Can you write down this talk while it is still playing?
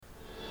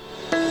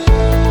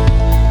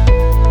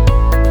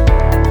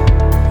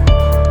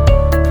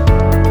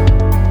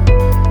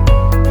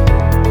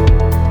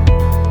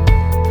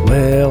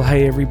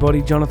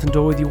everybody. Jonathan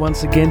Dorr with you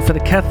once again for the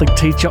Catholic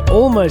Teacher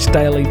Almost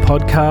Daily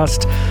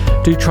podcast.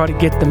 Do try to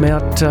get them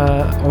out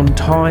on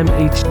time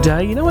each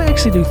day. You know, I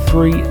actually do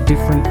 3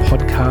 different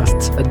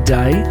podcasts a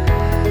day.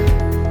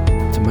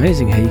 It's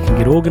amazing how you can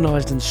get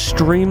organised and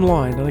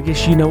streamlined, and I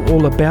guess you know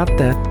all about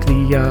that.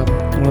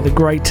 One of the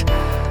great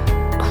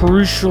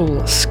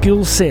crucial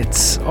skill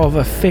sets of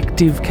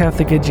effective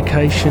Catholic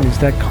education is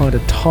that kind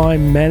of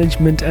time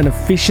management and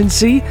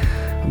efficiency.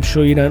 I'm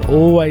sure you don't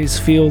always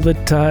feel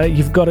that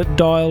you've got it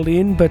dialed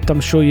in, but I'm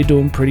sure you're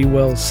doing pretty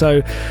well.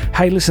 So,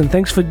 hey, listen,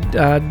 thanks for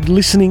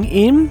listening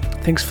in.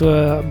 Thanks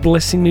for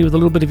blessing me with a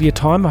little bit of your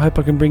time. I hope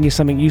I can bring you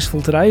something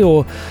useful today,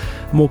 or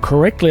more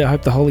correctly, I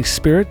hope the Holy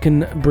Spirit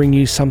can bring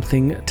you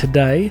something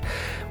today.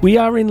 We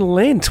are in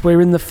Lent.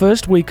 We're in the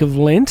first week of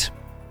Lent.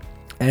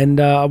 And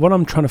what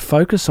I'm trying to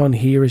focus on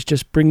here is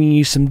just bringing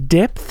you some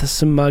depth,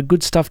 some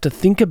good stuff to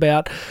think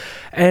about.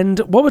 And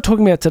what we're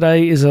talking about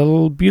today is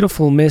a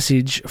beautiful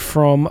message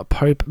from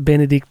Pope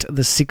Benedict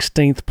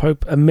XVI,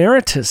 Pope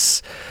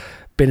Emeritus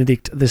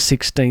Benedict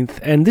XVI.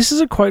 And this is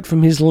a quote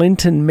from his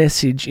Lenten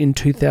message in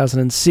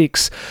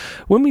 2006.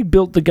 When we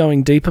built the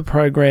Going Deeper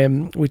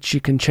program, which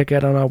you can check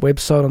out on our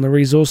website on the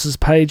resources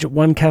page at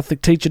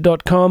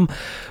onecatholicteacher.com,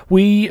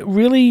 we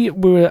really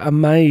were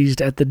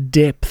amazed at the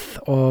depth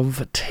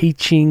of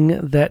teaching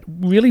that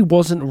really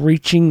wasn't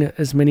reaching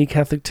as many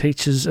Catholic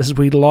teachers as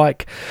we'd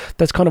like.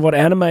 That's kind of what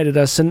animated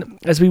us. And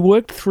as we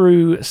worked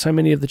through so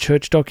many of the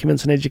church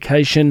documents on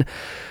education,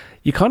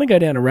 you kind of go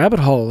down a rabbit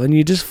hole and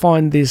you just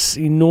find this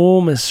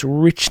enormous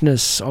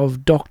richness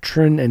of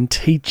doctrine and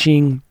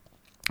teaching.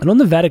 And on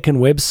the Vatican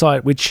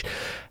website, which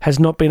has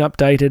not been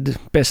updated,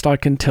 best I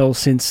can tell,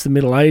 since the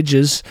Middle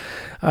Ages,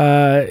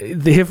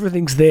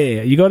 everything's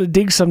there. You got to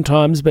dig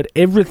sometimes, but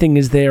everything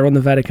is there on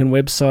the Vatican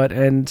website.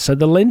 And so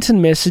the Lenten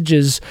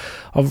messages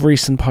of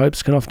recent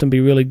popes can often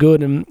be really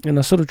good. And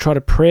I sort of try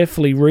to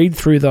prayerfully read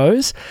through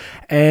those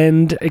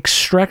and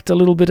extract a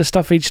little bit of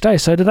stuff each day.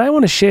 So today I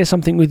want to share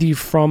something with you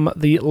from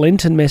the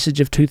Lenten message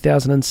of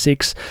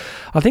 2006.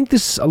 I think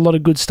there's a lot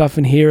of good stuff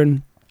in here,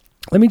 and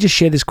let me just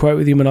share this quote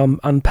with you and I'll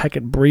unpack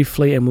it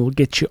briefly and we'll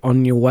get you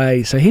on your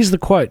way. So here's the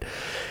quote.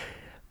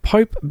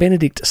 Pope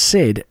Benedict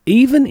said,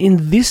 "Even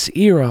in this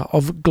era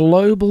of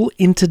global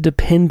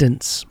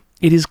interdependence,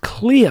 it is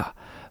clear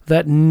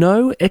that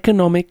no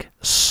economic,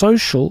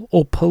 social,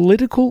 or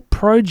political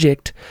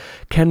project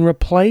can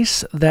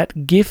replace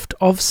that gift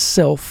of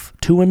self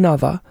to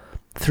another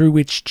through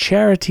which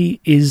charity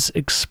is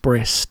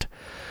expressed.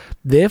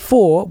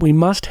 Therefore, we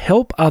must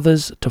help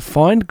others to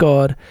find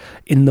God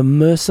in the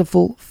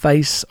merciful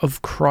face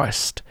of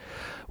Christ.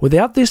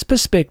 Without this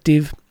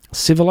perspective,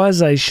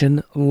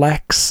 civilization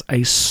lacks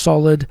a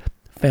solid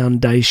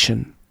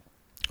foundation."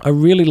 I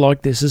really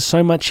like this. There's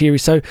so much here.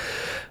 So,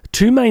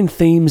 2 main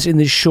themes in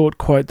this short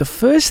quote. The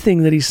first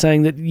thing that he's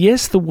saying that,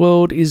 yes, the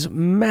world is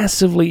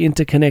massively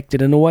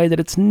interconnected in a way that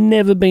it's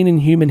never been in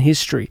human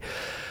history.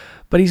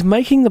 But he's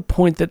making the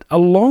point that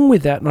along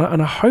with that,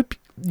 and I hope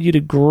you'd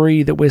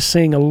agree that we're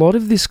seeing a lot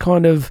of this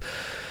kind of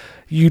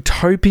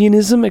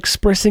utopianism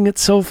expressing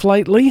itself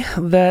lately,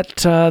 that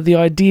the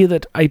idea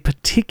that a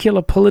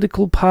particular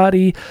political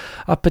party,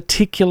 a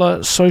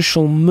particular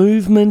social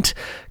movement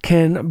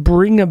can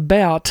bring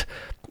about,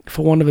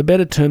 for want of a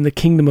better term, the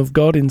kingdom of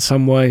God in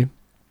some way.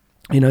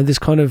 You know, this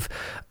kind of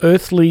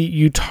earthly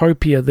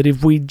utopia that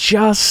if we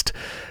just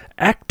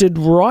acted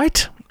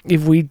right,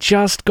 if we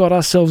just got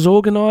ourselves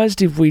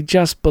organised, if we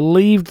just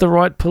believed the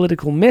right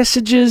political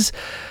messages,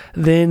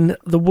 then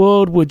the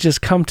world would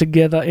just come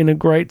together in a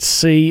great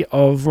sea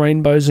of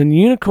rainbows and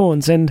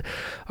unicorns. And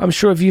I'm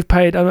sure if you've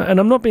paid, and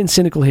I'm not being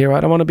cynical here,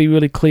 right? I want to be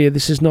really clear.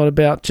 This is not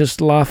about just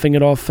laughing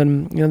it off.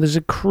 And, you know, there's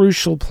a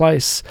crucial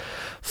place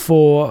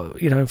for,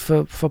 you know,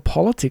 for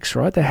politics,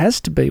 right? There has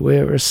to be.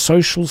 We're a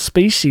social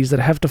species that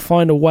have to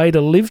find a way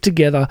to live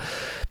together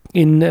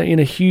in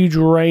a huge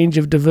range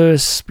of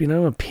diverse, you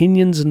know,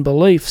 opinions and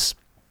beliefs.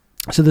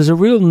 So there's a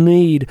real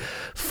need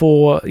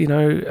for, you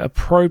know,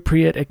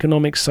 appropriate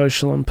economic,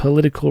 social, and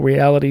political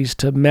realities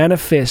to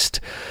manifest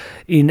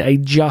in a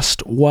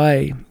just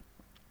way.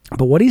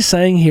 But what he's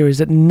saying here is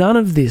that none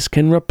of this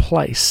can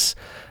replace,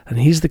 and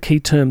here's the key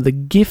term, the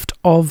gift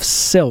of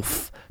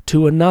self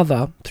to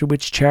another through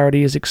which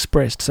charity is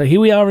expressed. So here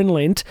we are in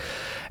Lent,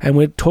 and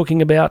we're talking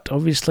about,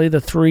 obviously,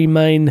 the 3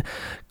 main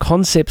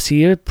concepts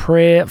here: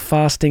 prayer,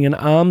 fasting, and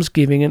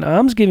almsgiving. And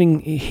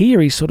almsgiving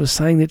here, he's sort of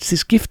saying that it's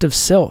this gift of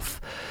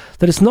self,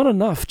 that it's not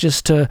enough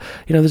just to,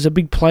 you know, there's a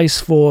big place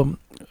for,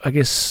 I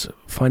guess,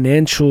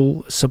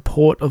 financial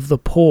support of the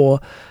poor,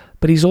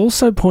 but he's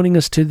also pointing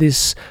us to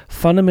this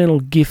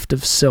fundamental gift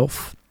of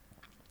self,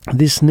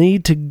 this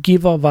need to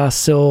give of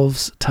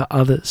ourselves to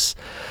others.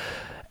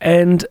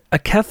 And a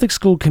Catholic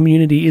school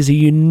community is a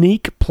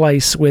unique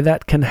place where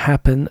that can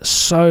happen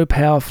so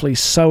powerfully,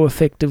 so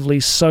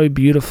effectively, so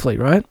beautifully,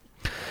 right?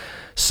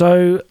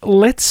 So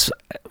let's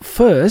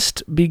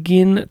first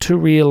begin to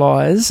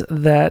realize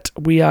that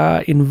we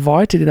are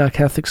invited in our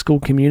Catholic school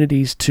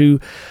communities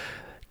to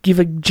give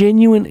a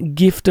genuine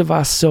gift of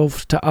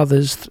ourselves to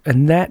others,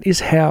 and that is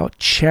how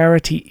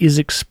charity is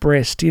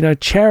expressed.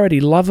 Charity,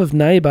 love of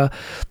neighbour,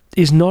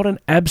 is not an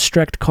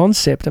abstract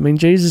concept. I mean,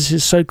 Jesus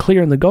is so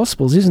clear in the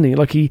Gospels, isn't he?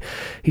 Like he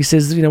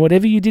says,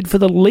 whatever you did for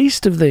the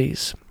least of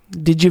these.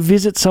 Did you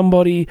visit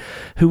somebody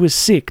who was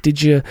sick?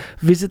 Did you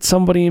visit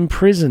somebody in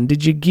prison?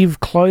 Did you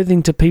give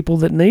clothing to people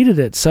that needed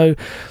it? So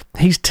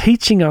he's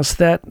teaching us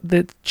that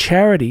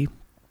charity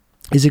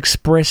is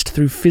expressed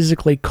through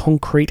physically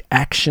concrete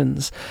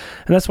actions.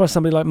 And that's why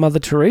somebody like Mother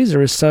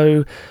Teresa is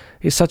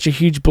such a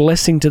huge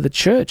blessing to the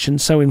church and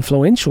so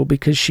influential,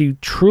 because she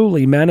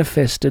truly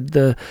manifested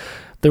the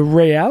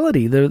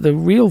reality, the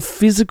real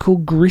physical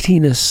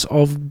grittiness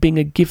of being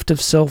a gift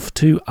of self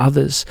to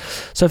others.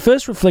 So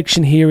first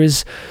reflection here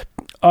is,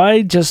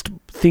 I just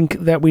think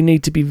that we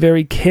need to be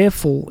very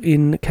careful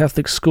in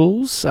Catholic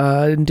schools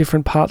in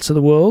different parts of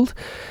the world.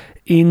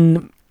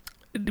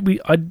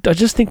 I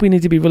just think we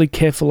need to be really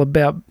careful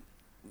about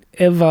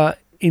ever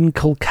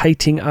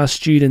inculcating our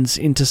students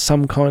into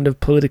some kind of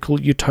political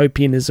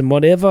utopianism,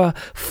 whatever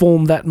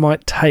form that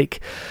might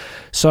take.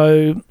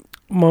 So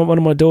one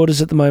of my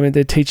daughters at the moment,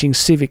 they're teaching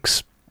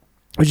civics,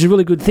 which is a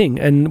really good thing,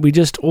 and we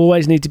just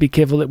always need to be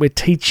careful that we're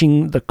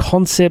teaching the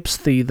concepts,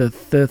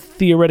 the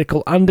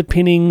theoretical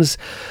underpinnings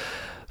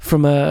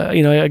from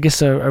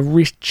a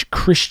rich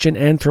Christian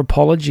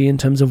anthropology in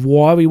terms of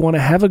why we want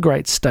to have a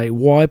great state,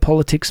 why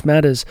politics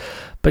matters.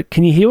 But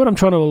can you hear what I'm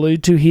trying to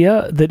allude to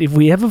here? That if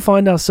we ever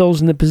find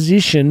ourselves in the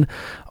position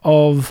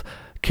of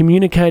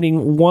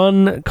communicating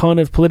one kind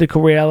of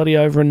political reality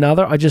over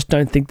another, I just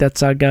don't think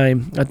that's our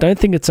game. I don't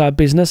think it's our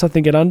business. I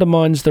think it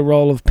undermines the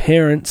role of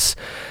parents,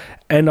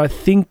 and I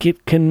think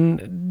it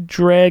can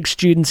drag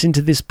students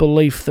into this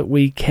belief that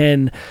we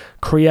can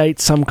create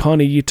some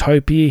kind of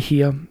utopia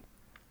here.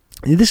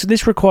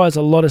 This requires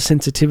a lot of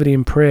sensitivity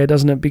in prayer,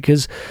 doesn't it?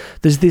 Because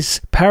there's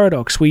this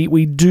paradox.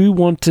 We do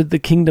want the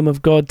kingdom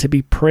of God to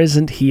be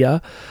present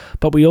here,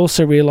 but we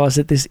also realize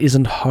that this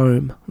isn't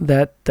home,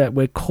 that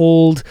we're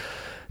called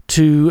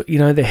to,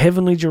 the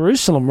heavenly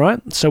Jerusalem, right?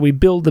 So we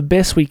build the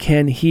best we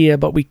can here,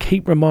 but we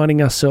keep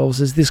reminding ourselves,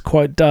 as this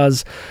quote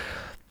does,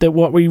 that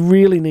what we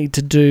really need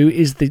to do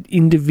is the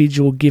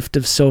individual gift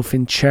of self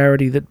in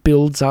charity that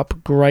builds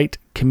up great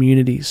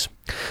communities.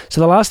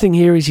 So the last thing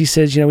here is he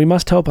says, we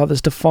must help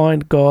others to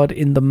find God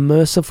in the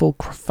merciful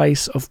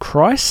face of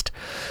Christ.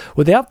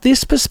 Without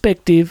this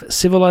perspective,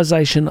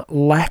 civilization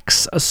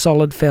lacks a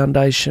solid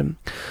foundation.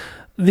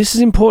 This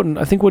is important.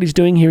 I think what he's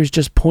doing here is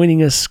just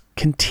pointing us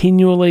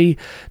continually,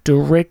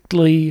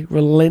 directly,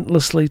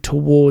 relentlessly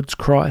towards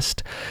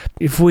Christ.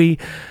 If we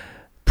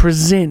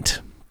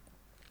present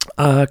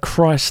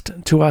Christ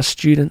to our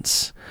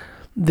students,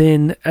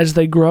 then as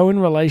they grow in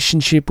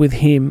relationship with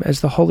him,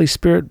 as the Holy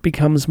Spirit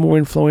becomes more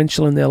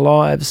influential in their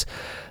lives,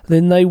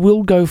 then they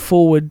will go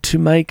forward to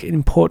make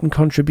important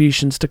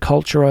contributions to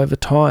culture over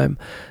time.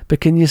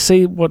 But can you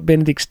see what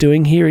Benedict's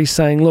doing here? He's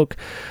saying, look,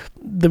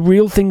 the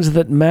real things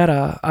that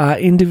matter are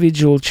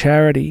individual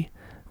charity,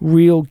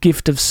 real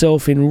gift of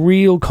self in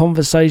real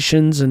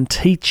conversations and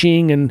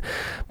teaching and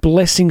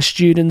blessing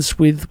students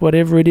with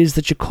whatever it is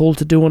that you're called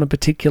to do on a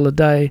particular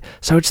day.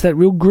 So it's that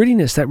real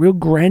grittiness, that real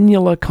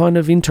granular kind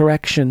of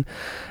interaction.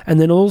 And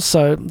then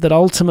also that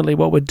ultimately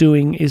what we're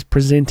doing is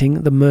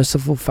presenting the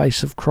merciful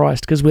face of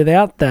Christ. Because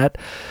without that,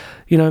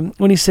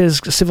 when he says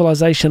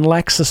civilization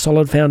lacks a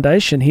solid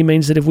foundation, he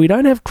means that if we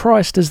don't have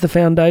Christ as the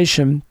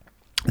foundation,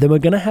 then we're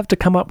going to have to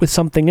come up with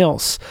something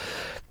else.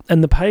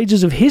 And the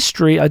pages of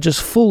history are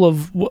just full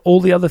of all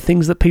the other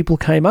things that people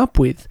came up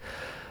with.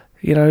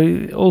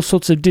 All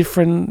sorts of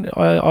different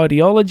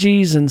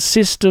ideologies and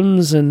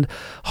systems and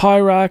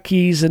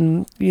hierarchies,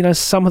 and,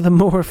 some of them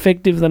more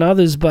effective than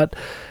others. But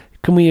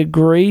can we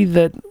agree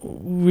that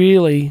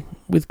really,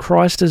 with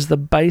Christ as the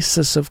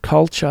basis of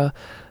culture,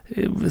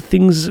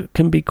 things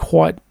can be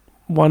quite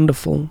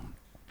wonderful?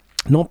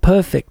 Not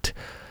perfect,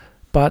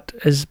 but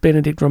as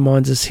Benedict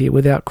reminds us here,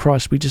 without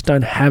Christ, we just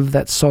don't have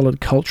that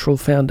solid cultural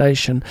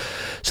foundation.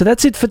 So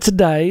that's it for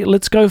today.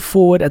 Let's go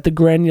forward at the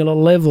granular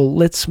level.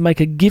 Let's make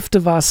a gift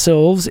of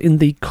ourselves in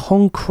the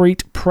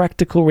concrete,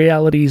 practical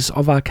realities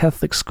of our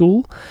Catholic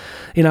school,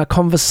 in our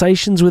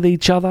conversations with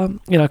each other,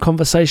 in our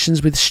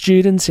conversations with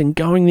students, in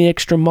going the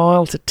extra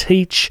mile to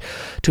teach,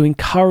 to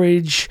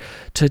encourage,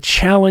 to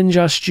challenge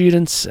our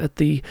students at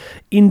the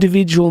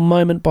individual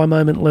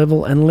moment-by-moment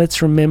level. And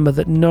let's remember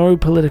that no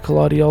political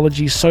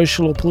ideology,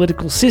 social or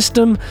political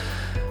system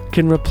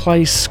can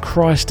replace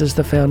Christ as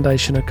the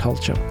foundation of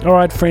culture. All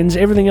right, friends,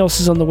 everything else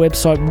is on the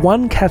website,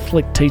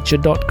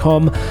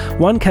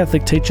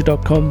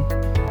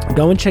 onecatholicteacher.com.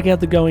 Go and check out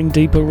the Going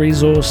Deeper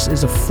resource.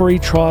 There's a free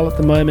trial at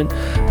the moment.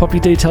 Pop your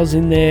details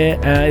in there.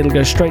 It'll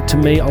go straight to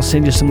me. I'll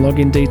send you some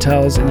login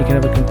details and you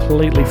can have a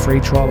completely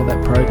free trial of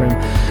that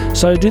program.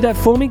 So do that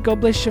for me.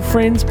 God bless you,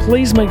 friends.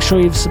 Please make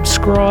sure you've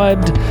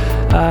subscribed.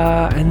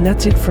 And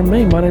that's it from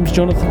me. My name's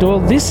Jonathan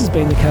Doyle. This has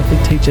been the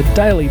Catholic Teacher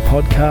Daily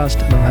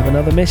Podcast, and I'll have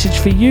another message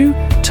for you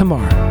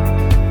tomorrow.